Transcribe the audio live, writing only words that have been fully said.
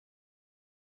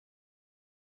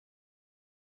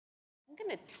I'm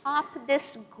going to top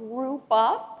this group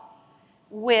up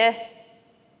with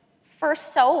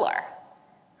First Solar,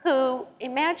 who,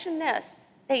 imagine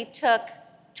this, they took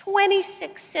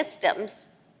 26 systems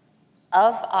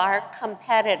of our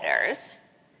competitors,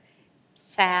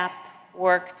 SAP,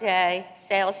 Workday,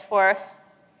 Salesforce,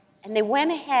 and they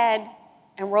went ahead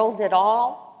and rolled it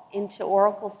all into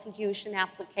Oracle Fusion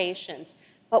applications.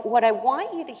 But what I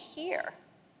want you to hear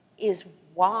is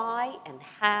why and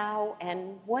how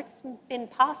and what's been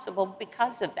possible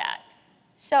because of that.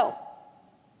 So,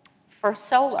 First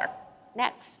Solar,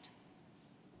 next.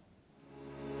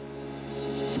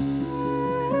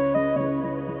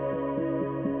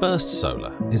 First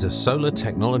Solar is a solar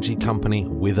technology company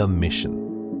with a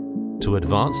mission: to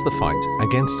advance the fight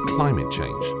against climate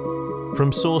change.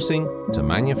 From sourcing to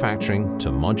manufacturing to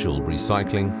module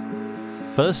recycling,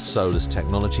 First Solar's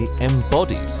technology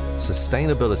embodies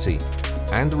sustainability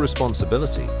and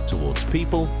responsibility towards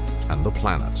people and the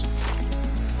planet.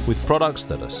 With products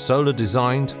that are solar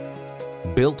designed,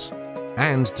 built,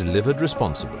 and delivered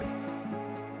responsibly.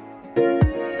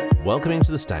 Welcoming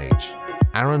to the stage,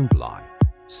 Aaron Bly,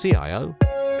 CIO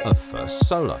of First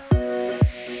Solar. I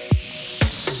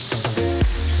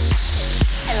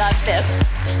love this.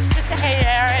 Just hey,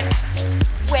 Aaron,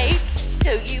 wait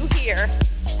till you hear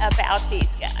about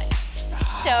these guys.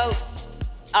 So,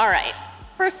 all right.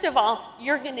 First of all,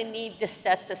 you're going to need to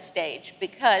set the stage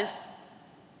because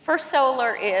First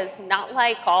Solar is not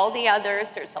like all the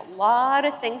others. There's a lot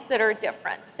of things that are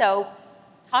different. So,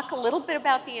 talk a little bit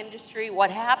about the industry,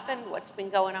 what happened, what's been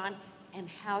going on, and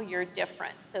how you're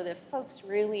different so that folks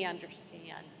really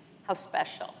understand how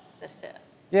special this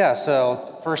is. Yeah,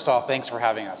 so first off, thanks for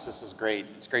having us. This is great.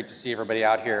 It's great to see everybody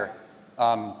out here.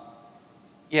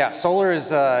 Yeah, solar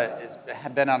has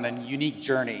been on a unique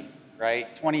journey,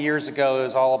 right? 20 years ago, it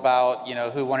was all about,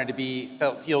 who wanted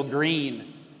to feel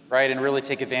green, right, and really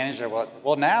take advantage of it.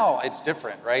 Well, now it's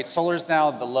different, right? Solar is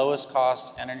now the lowest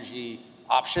cost energy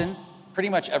option pretty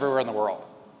much everywhere in the world.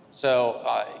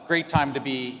 So great time to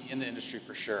be in the industry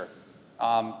for sure.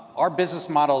 Our business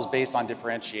model is based on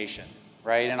differentiation,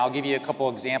 right? And I'll give you a couple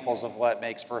examples of what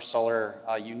makes First Solar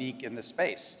unique in this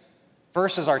space.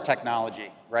 First is our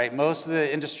technology, right? Most of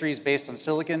the industry is based on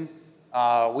silicon.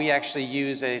 We actually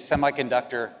use a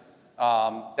semiconductor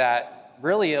that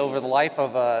really over the life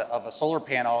of a solar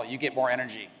panel, you get more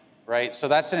energy, right? So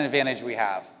that's an advantage we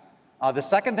have. The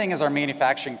second thing is our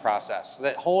manufacturing process.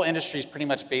 The whole industry is pretty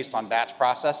much based on batch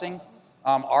processing.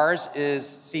 Ours is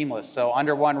seamless. So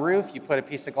under one roof, you put a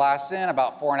piece of glass in,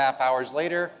 about 4.5 hours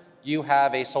later, you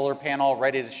have a solar panel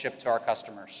ready to ship to our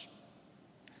customers.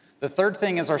 The third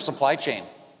thing is our supply chain,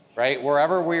 right?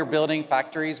 Wherever we're building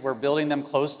factories, we're building them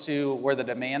close to where the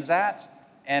demand's at,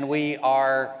 and we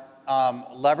are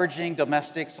leveraging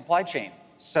domestic supply chain.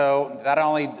 So that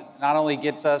not only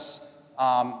gets us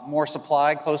more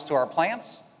supply close to our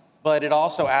plants, but it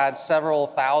also adds several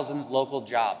thousand local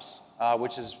jobs,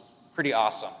 which is pretty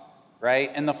awesome,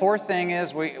 right? And the fourth thing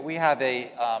is we have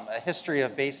a history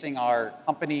of basing our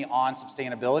company on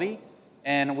sustainability,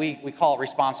 and we call it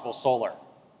responsible solar,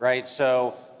 right?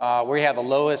 So we have the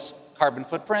lowest carbon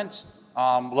footprint,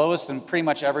 lowest in pretty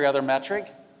much every other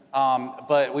metric,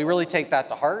 but we really take that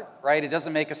to heart, right? It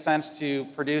doesn't make a sense to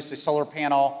produce a solar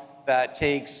panel that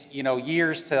takes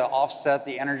years to offset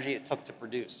the energy it took to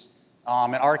produce.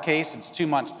 In our case, it's 2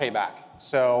 months payback.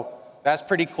 So that's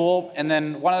pretty cool. And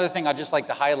then one other thing I'd just like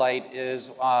to highlight is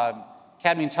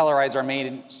cadmium tellurides are made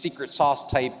in secret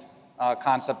sauce type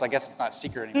concept. I guess it's not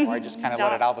secret anymore. I just kind of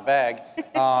let it out of the bag.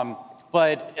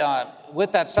 But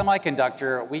with that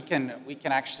semiconductor, we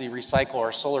can actually recycle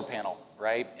our solar panel,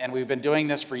 right? And we've been doing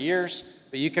this for years,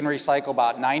 but you can recycle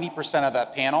about 90% of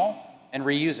that panel and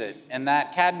reuse it. And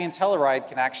that cadmium telluride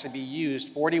can actually be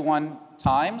used 41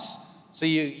 times. So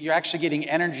you're actually getting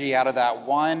energy out of that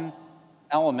one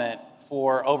element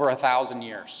for over 1,000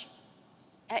 years.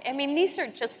 I mean, these are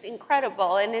just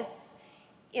incredible, and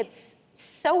it's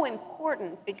so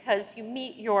important because you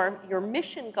meet your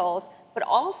mission goals, but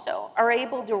also are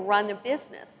able to run a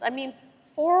business. I mean,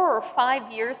 4 or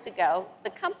 5 years ago, the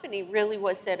company really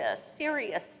was at a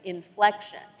serious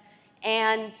inflection,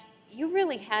 and you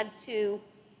really had to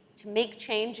make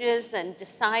changes and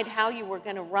decide how you were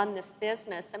going to run this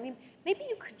business. I mean, maybe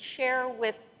you could share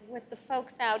with the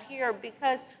folks out here,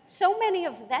 because so many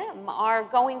of them are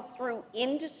going through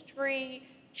industry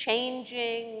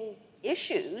changing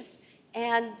issues,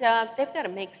 and they've got to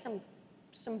make some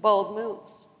bold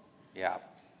moves. Yeah.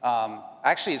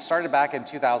 Actually, it started back in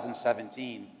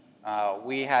 2017.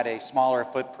 We had a smaller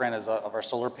footprint of our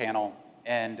solar panel,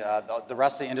 and the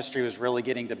rest of the industry was really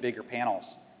getting to bigger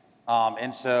panels.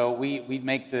 And so we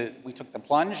took the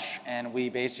plunge and we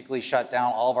basically shut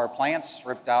down all of our plants,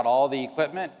 ripped out all the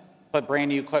equipment, put brand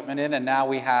new equipment in, and now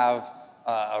we have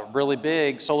a really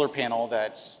big solar panel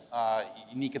that's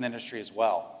unique in the industry as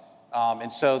well.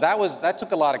 And so that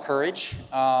took a lot of courage.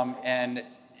 And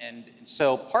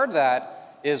so part of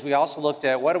that is we also looked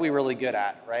at what are we really good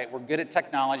at, right? We're good at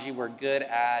technology, we're good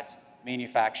at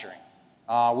manufacturing.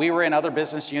 We were in other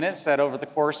business units that over the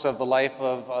course of the life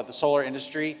of the solar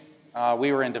industry,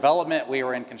 we were in development, we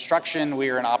were in construction,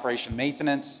 we were in operation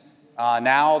maintenance.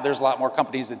 Now there's a lot more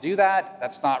companies that do that.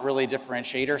 That's not really a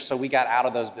differentiator, so we got out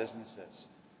of those businesses.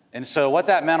 And so what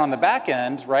that meant on the back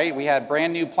end, right, we had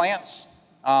brand new plants,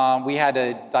 we had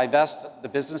to divest the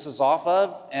businesses off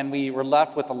of, and we were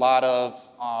left with a lot of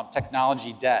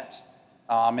technology debt.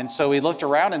 And so we looked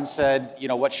around and said, you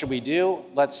know, what should we do?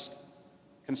 Let's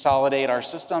consolidate our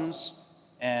systems,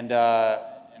 and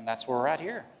that's where we're at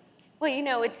here. Well, you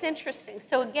know, it's interesting.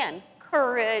 So again,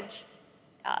 courage,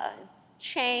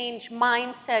 change,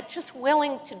 mindset, just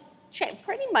willing to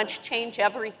pretty much change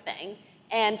everything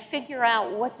and figure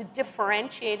out what's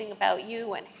differentiating about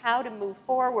you and how to move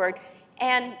forward.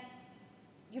 And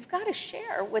you've got to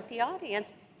share with the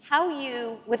audience how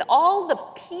you, with all the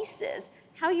pieces,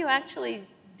 how you actually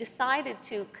decided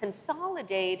to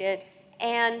consolidate it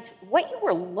and what you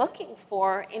were looking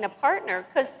for in a partner.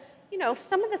 Because, you know,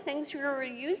 some of the things you were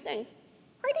using,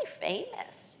 pretty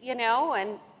famous, you know,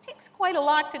 and it takes quite a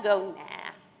lot to go,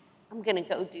 nah, I'm going to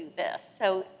go do this.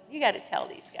 So you got to tell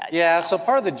these guys. Yeah, so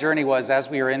part of the journey was as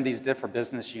we were in these different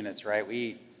business units, right,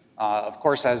 we, of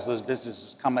course, as those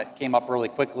businesses came up really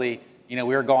quickly, you know,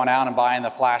 we were going out and buying the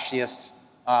flashiest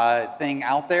thing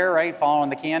out there, right, following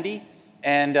the candy.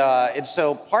 And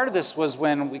so part of this was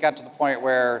when we got to the point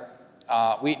where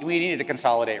we needed to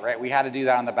consolidate, right? We had to do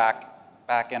that on the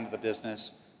back end of the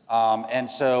business. And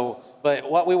so, but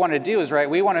what we wanted to do is, right,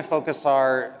 we want to focus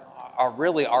our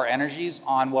energies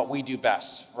on what we do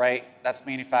best, right? That's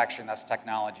manufacturing, that's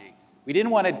technology. We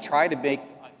didn't want to try to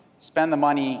spend the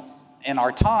money and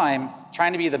our time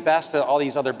trying to be the best at all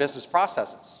these other business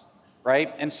processes,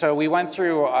 right? And so we went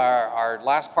through our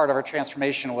last part of our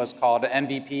transformation was called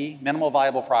MVP, minimal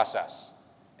viable process.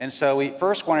 And so we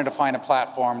first wanted to find a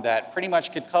platform that pretty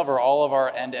much could cover all of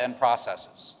our end-to-end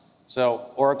processes.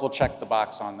 So Oracle checked the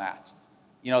box on that.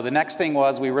 You know, the next thing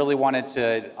was we really wanted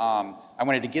to, I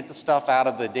wanted to get the stuff out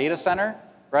of the data center,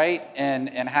 right?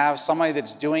 And have somebody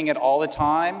that's doing it all the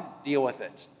time deal with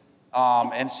it.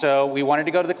 And so we wanted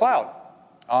to go to the cloud.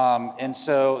 And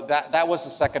so that was the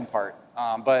second part.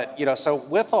 But, you know, so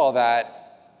with all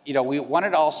that, you know, we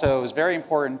wanted also, it was very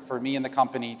important for me and the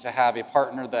company to have a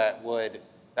partner that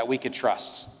we could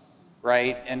trust,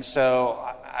 right? And so,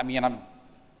 I mean, I'm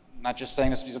not just saying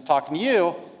this because I'm talking to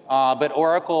you, but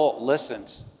Oracle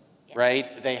listened,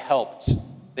 right? They helped,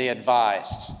 they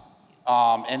advised.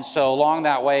 And so along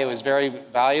that way, it was very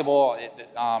valuable.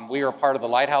 We were part of the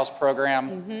Lighthouse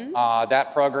program. Mm-hmm.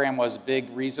 That program was a big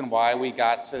reason why we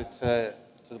got to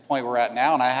the point we're at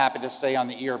now. And I'm happy to say on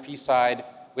the ERP side,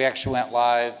 we actually went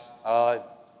live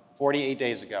 48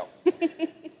 days ago.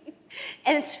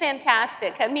 And it's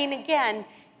fantastic. I mean, again,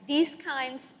 these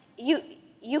kinds,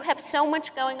 you have so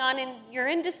much going on in your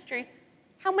industry.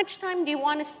 How much time do you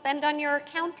want to spend on your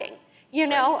accounting? You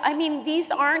know, I mean,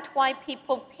 these aren't why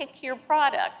people pick your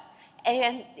products.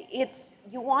 And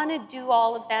you want to do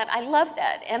all of that. I love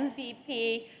that.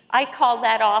 MVP, I call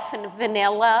that often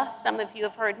vanilla. Some of you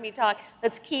have heard me talk.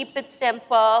 Let's keep it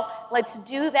simple. Let's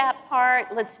do that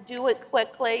part. Let's do it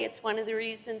quickly. It's one of the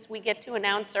reasons we get to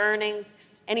announce earnings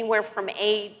anywhere from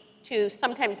 8 to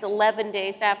sometimes 11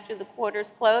 days after the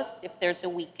quarter's closed, if there's a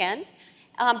weekend,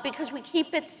 because we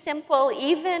keep it simple,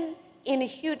 even in a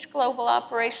huge global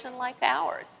operation like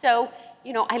ours. So,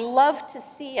 you know, I love to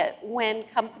see it when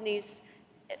companies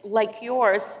like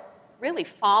yours really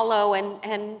follow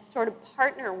and sort of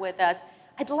partner with us.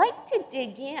 I'd like to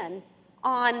dig in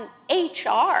on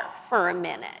HR for a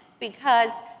minute,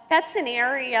 because that's an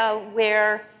area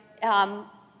where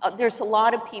there's a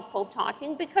lot of people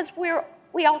talking, because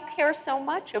we all care so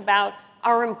much about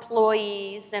our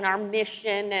employees and our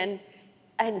mission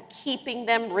and keeping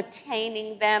them,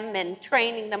 retaining them, and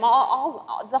training them,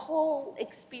 all the whole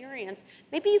experience.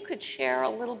 Maybe you could share a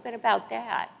little bit about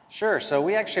that. Sure. So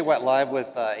we actually went live with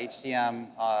HCM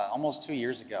almost 2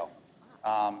 years ago.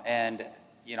 And,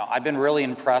 you know, I've been really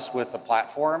impressed with the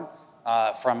platform.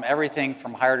 From everything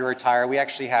from hire to retire. We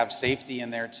actually have safety in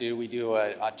there too. We do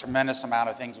a tremendous amount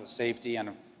of things with safety, and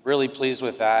I'm really pleased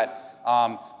with that.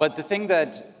 But the thing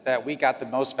that we got the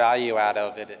most value out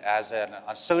of it as an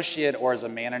associate or as a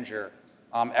manager,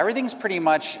 everything's pretty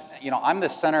much, you know, I'm the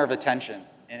center of attention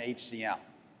in HCM.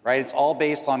 right? It's all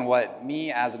based on what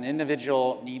me as an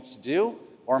individual needs to do,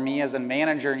 or me as a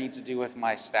manager needs to do with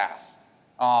my staff.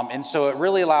 And so it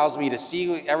really allows me to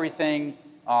see everything.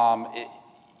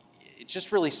 It's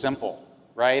just really simple,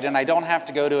 right? And I don't have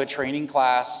to go to a training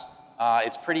class.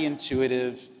 It's pretty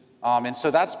intuitive. And so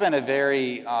that's been a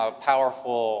very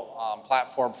powerful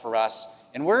platform for us.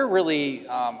 And we're really,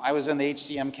 I was in the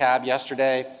HCM cab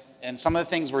yesterday, and some of the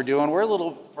things we're doing, we're a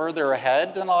little further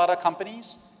ahead than a lot of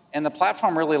companies. And the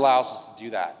platform really allows us to do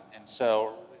that. And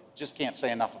so just can't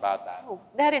say enough about that. Oh,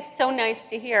 that is so nice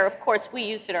to hear. Of course, we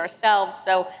use it ourselves,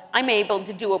 so I'm able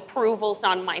to do approvals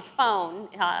on my phone.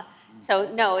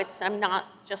 So no, I'm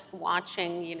not just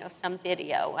watching, some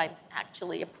video. I'm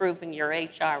actually approving your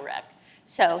HR rec.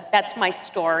 So that's my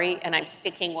story, and I'm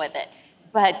sticking with it.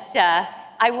 But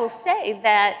I will say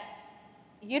that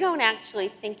you don't actually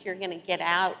think you're going to get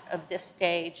out of this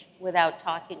stage without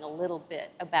talking a little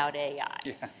bit about AI.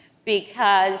 Yeah.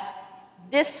 Because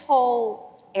this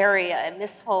whole area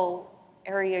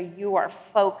you are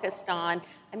focused on,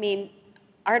 I mean,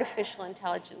 artificial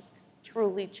intelligence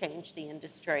truly changed the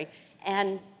industry.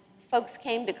 And folks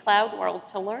came to CloudWorld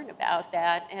to learn about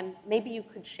that, and maybe you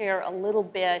could share a little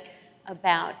bit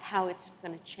about how it's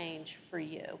going to change for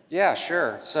you. Yeah,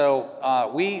 sure.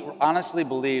 So we honestly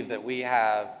believe that we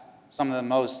have some of the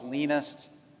most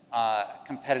leanest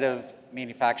competitive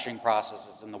manufacturing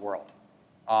processes in the world.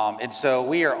 And so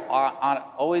we are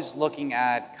always looking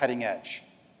at cutting edge.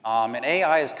 And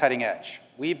AI is cutting edge.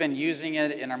 We've been using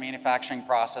it in our manufacturing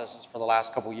processes for the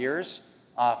last couple years.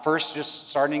 First, just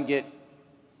starting to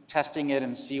testing it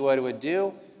and see what it would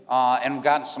do, and we've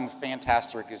gotten some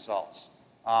fantastic results.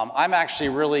 I'm actually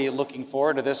really looking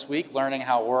forward to this week learning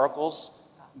how Oracle's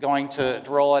going to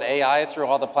roll out AI through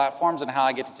all the platforms and how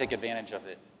I get to take advantage of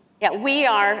it. Yeah, we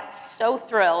are so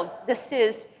thrilled.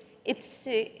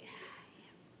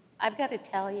 I've got to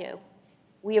tell you,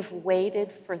 we have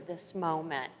waited for this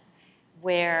moment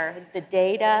where the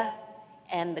data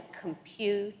and the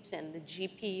compute and the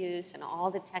GPUs and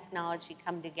all the technology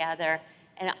come together.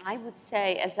 And I would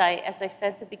say, as I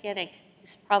said at the beginning,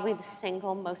 this is probably the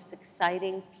single most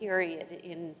exciting period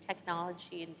in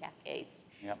technology in decades.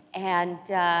 Yep. And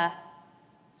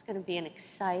it's going to be an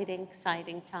exciting,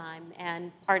 exciting time.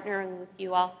 And partnering with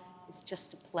you all is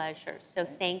just a pleasure. So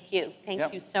thank you.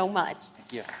 Thank you so much.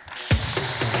 Thank you.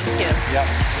 Thank you. Yep.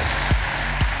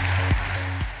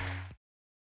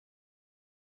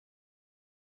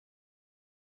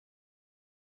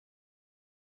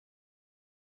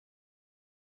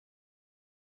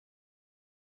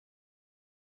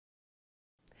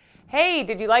 Hey,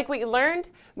 did you like what you learned?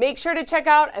 Make sure to check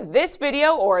out this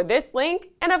video or this link,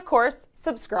 and of course,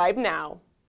 subscribe now.